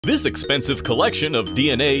This expensive collection of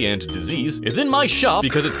DNA and disease is in my shop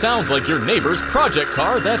because it sounds like your neighbor's project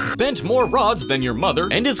car that's bent more rods than your mother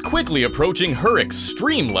and is quickly approaching her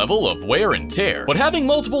extreme level of wear and tear. But having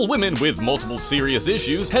multiple women with multiple serious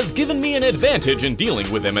issues has given me an advantage in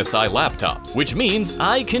dealing with MSI laptops, which means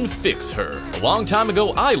I can fix her. A long time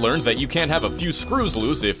ago, I learned that you can't have a few screws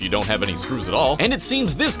loose if you don't have any screws at all, and it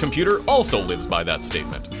seems this computer also lives by that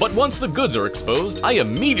statement. But once the goods are exposed, I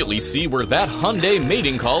immediately see where that Hyundai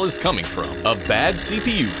mating call is coming from. A bad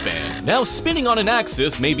CPU fan. Now, spinning on an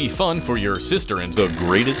axis may be fun for your sister and the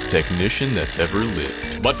greatest technician that's ever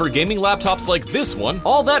lived. But for gaming laptops like this one,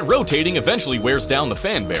 all that rotating eventually wears down the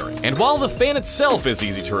fan bearing. And while the fan itself is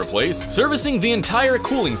easy to replace, servicing the entire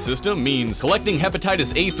cooling system means collecting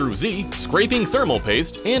hepatitis A through Z, scraping thermal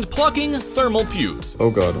paste, and plucking thermal pubes. Oh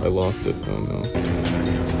god, I lost it. Oh no.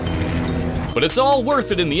 But it's all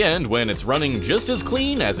worth it in the end when it's running just as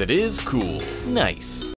clean as it is cool. Nice.